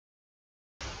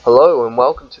Hello and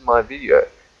welcome to my video.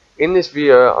 In this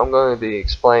video I'm going to be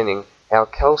explaining how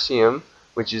calcium,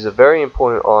 which is a very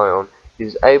important ion,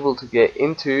 is able to get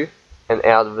into and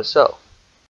out of a cell.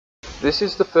 This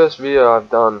is the first video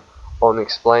I've done on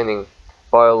explaining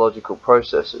biological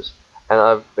processes, and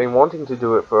I've been wanting to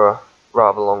do it for a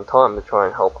rather long time to try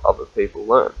and help other people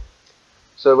learn.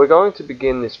 So we're going to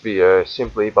begin this video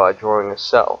simply by drawing a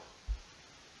cell.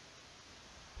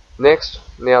 Next,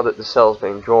 now that the cell's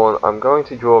been drawn, I'm going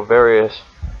to draw various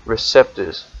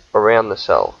receptors around the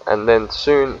cell, and then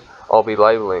soon I'll be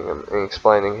labeling them and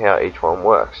explaining how each one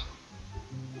works.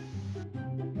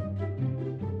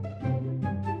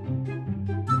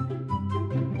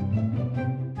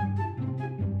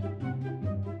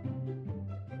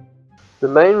 The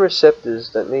main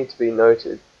receptors that need to be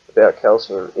noted about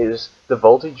calcium is the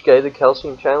voltage-gated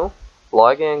calcium channel,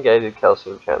 ligand-gated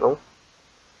calcium channel,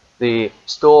 the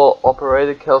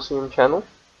store-operated calcium channel,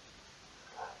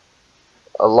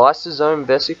 a lysosome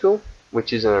vesicle,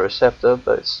 which isn't a receptor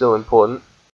but it's still important,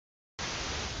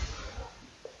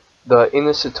 the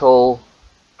inositol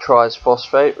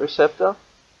trisphosphate receptor,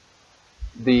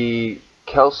 the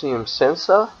calcium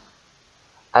sensor,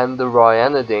 and the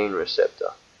ryanodine receptor.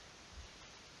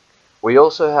 We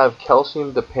also have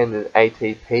calcium-dependent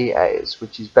ATPase,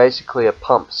 which is basically a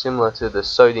pump similar to the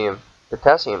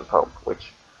sodium-potassium pump,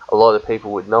 which a lot of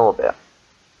people would know about.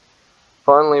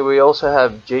 Finally, we also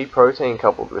have G-protein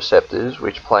coupled receptors,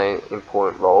 which play an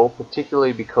important role,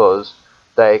 particularly because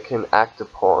they can act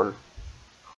upon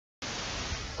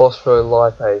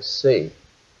phospholipase C,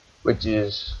 which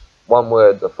is one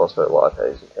word, the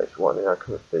phospholipase, in case you're wondering. I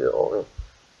couldn't fit it all in.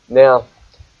 Now,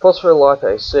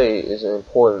 phospholipase C is an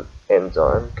important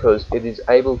enzyme because it is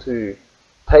able to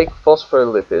take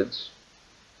phospholipids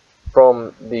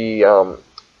from the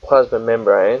plasma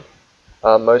membrane,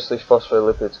 mostly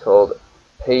phospholipids called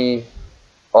PIP2,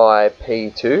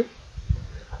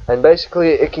 and basically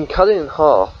it can cut it in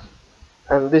half,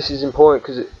 and this is important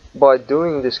because by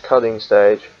doing this cutting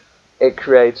stage it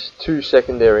creates two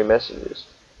secondary messages: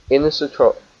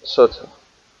 inositol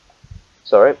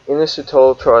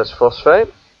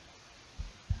trisphosphate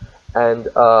and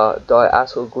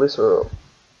diacylglycerol.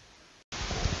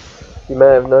 You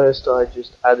may have noticed I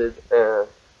just added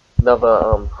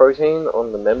another protein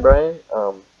on the membrane.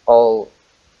 I'll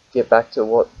get back to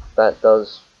what that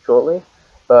does shortly,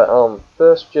 but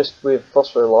first, just with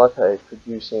phospholipase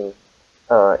producing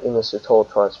inositol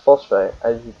trisphosphate,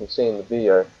 as you can see in the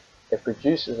video, it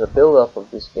produces a buildup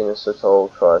of this inositol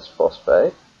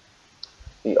trisphosphate,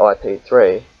 the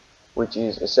IP3, which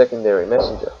is a secondary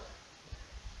messenger.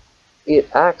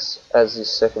 It acts as this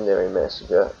secondary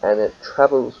messenger, and it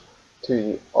travels to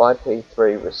the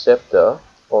IP3 receptor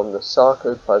on the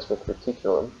sarcoplasmic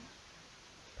reticulum,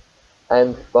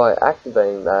 and by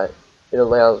activating that, it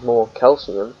allows more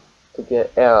calcium to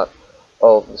get out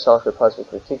of the sarcoplasmic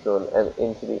reticulum and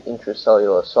into the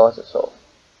intracellular cytosol.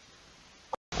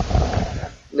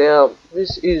 Now,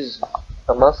 this is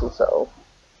a muscle cell,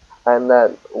 and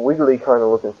that wiggly kind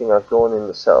of looking thing I've drawn in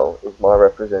the cell is my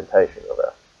representation of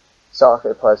a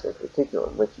sarcoplasmic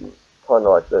reticulum, which is kind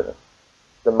of like the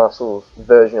muscle's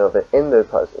version of an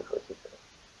endoplasmic reticulum.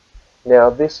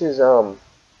 Now, this is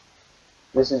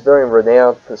very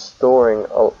renowned for storing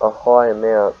a high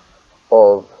amount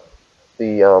of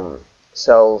the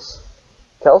cell's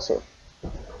calcium.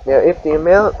 Now, if the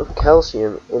amount of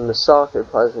calcium in the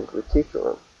sarcoplasmic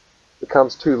reticulum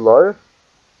becomes too low,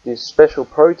 this special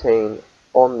protein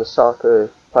on the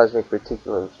sarcoplasmic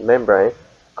reticulum's membrane,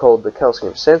 called the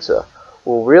calcium sensor,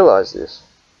 will realize this,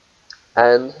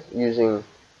 and using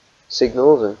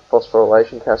signals and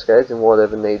phosphorylation cascades and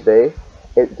whatever need be,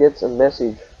 it gets a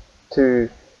message to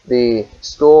the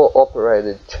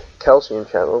store-operated calcium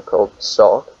channel called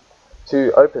SOC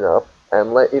to open up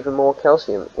and let even more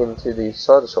calcium into the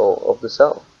cytosol of the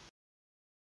cell.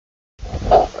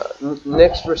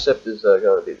 Next receptors that are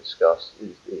going to be discussed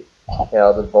is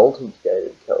how the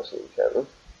voltage-gated calcium channel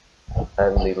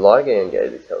and the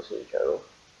ligand-gated calcium channel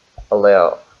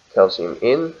allow calcium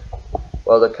in,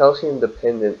 while the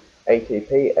calcium-dependent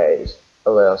ATPase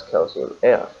allows calcium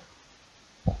out.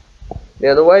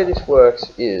 Now, the way this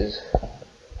works is,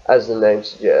 as the name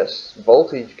suggests,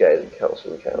 voltage-gated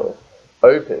calcium channel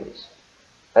opens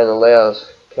and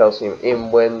allows calcium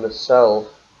in when the cell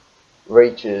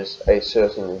reaches a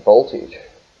certain voltage.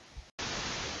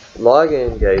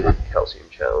 Ligand-gated calcium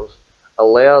channels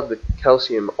allow the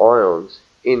calcium ions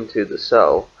into the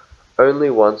cell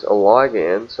only once a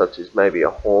ligand, such as maybe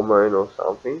a hormone or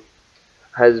something,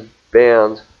 has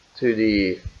bound to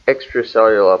the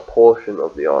extracellular portion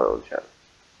of the ion channel.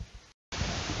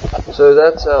 So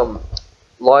that's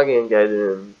ligand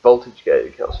gated and voltage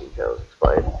gated calcium channels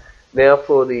explained. Now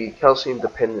for the calcium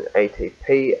dependent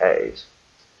ATPase.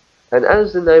 And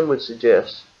as the name would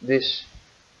suggest, this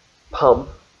pump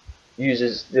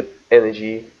uses the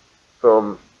energy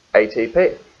from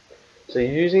ATP. So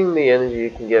using the energy you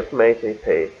can get from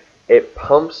ATP, it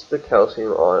pumps the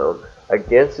calcium ion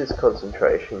against its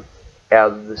concentration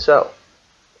out of the cell.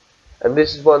 And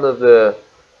this is one of the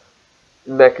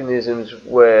mechanisms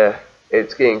where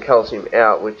it's getting calcium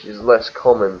out, which is less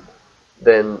common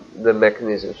than the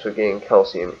mechanisms for getting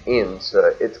calcium in.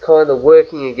 So it's kind of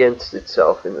working against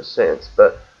itself in a sense,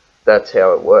 but that's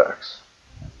how it works.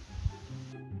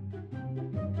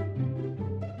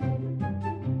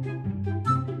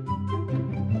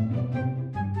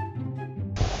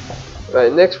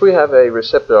 Right, next we have a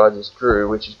receptor I just drew,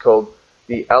 which is called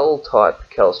the L-type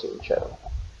calcium channel.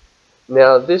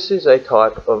 Now this is a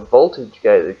type of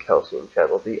voltage-gated calcium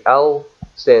channel. The L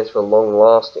stands for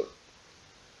long-lasting.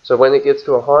 So when it gets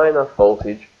to a high enough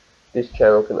voltage, this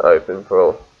channel can open for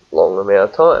a long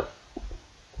amount of time.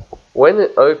 When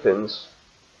it opens,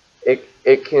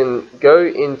 it can go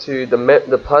into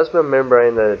the plasma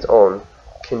membrane that it's on,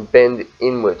 can bend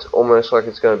inwards, almost like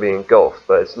it's going to be engulfed,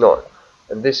 but it's not.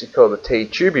 And this is called the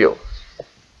T-tubule.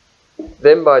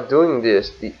 Then by doing this,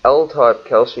 the L-type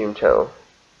calcium channel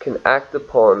can act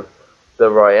upon the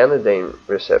ryanodine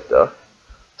receptor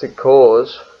to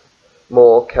cause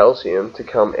more calcium to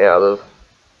come out of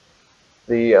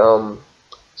the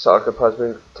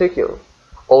sarcoplasmic reticulum.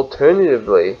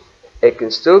 Alternatively, it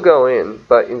can still go in,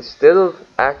 but instead of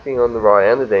acting on the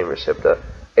ryanodine receptor,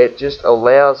 it just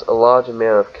allows a large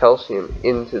amount of calcium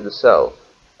into the cell.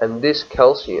 And this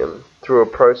calcium, through a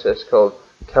process called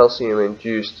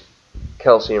calcium-induced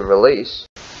calcium release,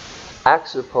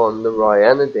 acts upon the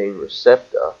ryanodine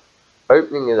receptor,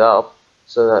 opening it up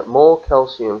so that more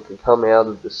calcium can come out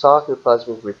of the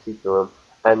sarcoplasmic reticulum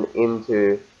and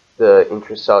into the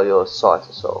intracellular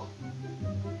cytosol.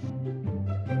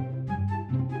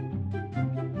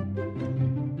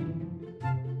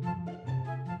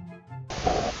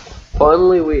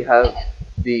 Finally, we have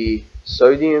the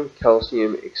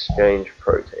sodium-calcium exchange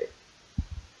protein.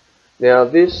 Now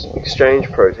this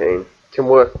exchange protein can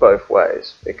work both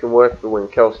ways. It can work for when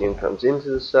calcium comes into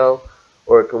the cell,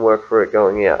 or it can work for it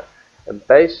going out. And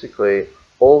basically,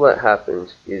 all that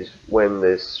happens is when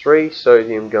there's 3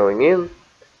 sodium going in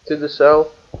to the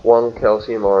cell, 1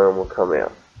 calcium ion will come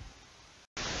out.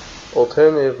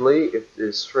 Alternatively, if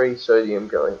there's 3 sodium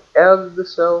going out of the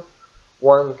cell,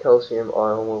 1 calcium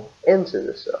ion will enter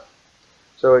the cell.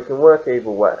 So it can work either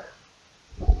way,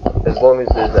 as long as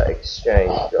there's that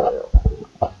exchange going on.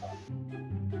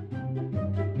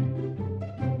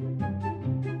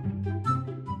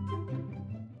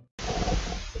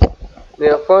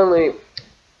 Now finally,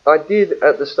 I did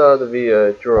at the start of the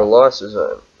video draw a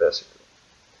lysosome, basically.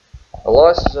 A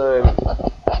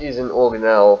lysosome is an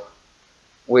organelle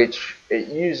which it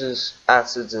uses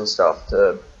acids and stuff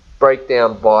to break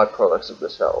down byproducts of the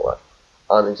cell that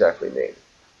aren't exactly needed.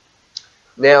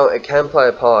 Now it can play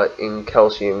a part in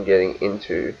calcium getting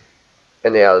into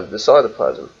and out of the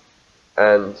cytoplasm,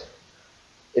 and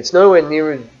it's nowhere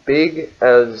near as big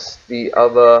as the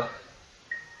other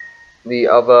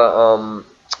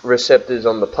receptors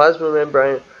on the plasma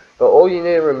membrane, but all you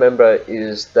need to remember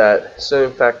is that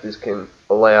certain factors can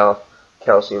allow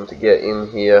calcium to get in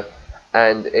here,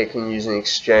 and it can use an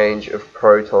exchange of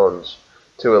protons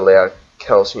to allow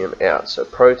calcium out. So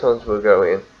protons will go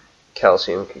in,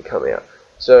 calcium can come out.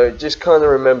 So just kind of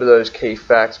remember those key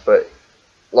facts, but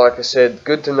like I said,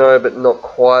 good to know, but not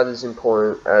quite as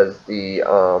important as the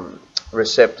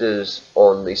receptors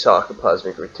on the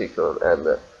sarcoplasmic reticulum and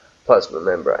the plasma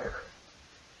membrane.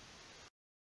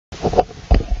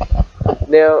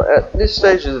 Now, at this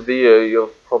stage of the video, you're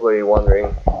probably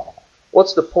wondering,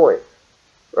 what's the point,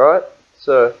 right?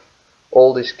 So,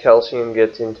 all this calcium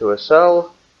gets into a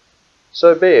cell,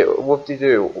 so be it,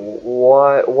 whoop-de-doo.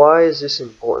 Why is this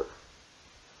important?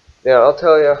 Now, I'll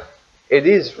tell you, it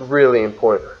is really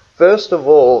important. First of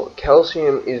all,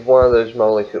 calcium is one of those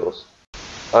molecules.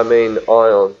 I mean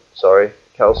ion, sorry.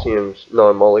 Calcium's not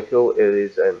a molecule, it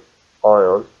is an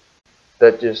ion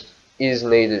that just is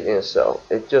needed in a cell.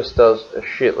 It just does a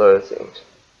shitload of things.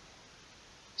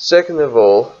 Second of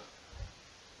all,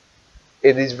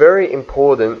 it is very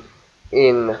important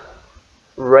in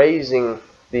raising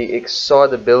the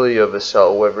excitability of a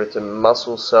cell, whether it's a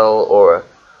muscle cell or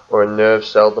a nerve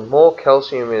cell. The more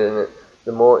calcium in it,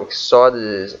 the more excited it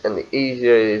is, and the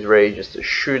easier it is really just to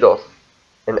shoot off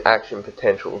an action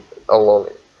potential along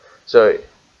it. So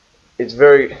it's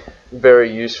very,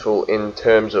 very useful in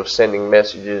terms of sending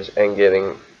messages and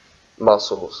getting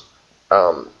muscles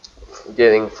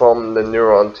getting from the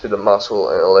neuron to the muscle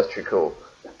and electrical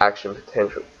action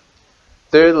potential.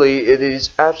 Thirdly, it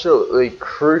is absolutely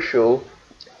crucial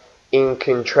in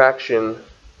contraction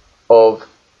of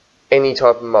any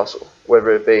type of muscle,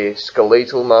 whether it be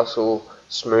skeletal muscle,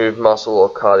 smooth muscle, or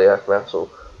cardiac muscle.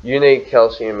 You need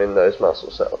calcium in those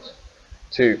muscle cells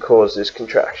to cause this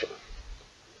contraction.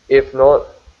 If not,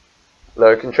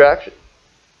 no contraction.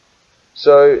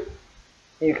 So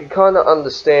you can kind of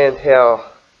understand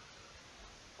how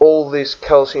all this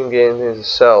calcium getting into the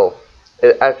cell,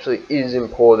 it actually is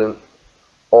important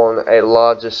on a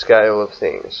larger scale of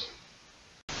things.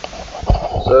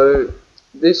 So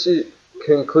this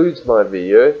concludes my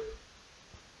video.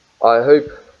 I hope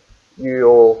you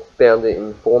all found it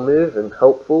informative and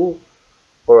helpful,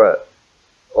 or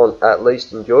at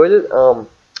least enjoyed it.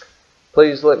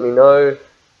 Please let me know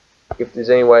if there's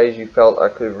any ways you felt I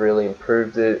could have really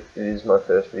improved it. It is my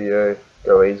first video.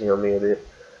 Go easy on me a bit.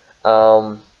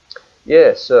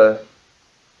 Yeah, so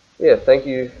yeah, thank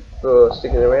you for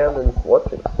sticking around and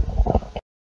watching.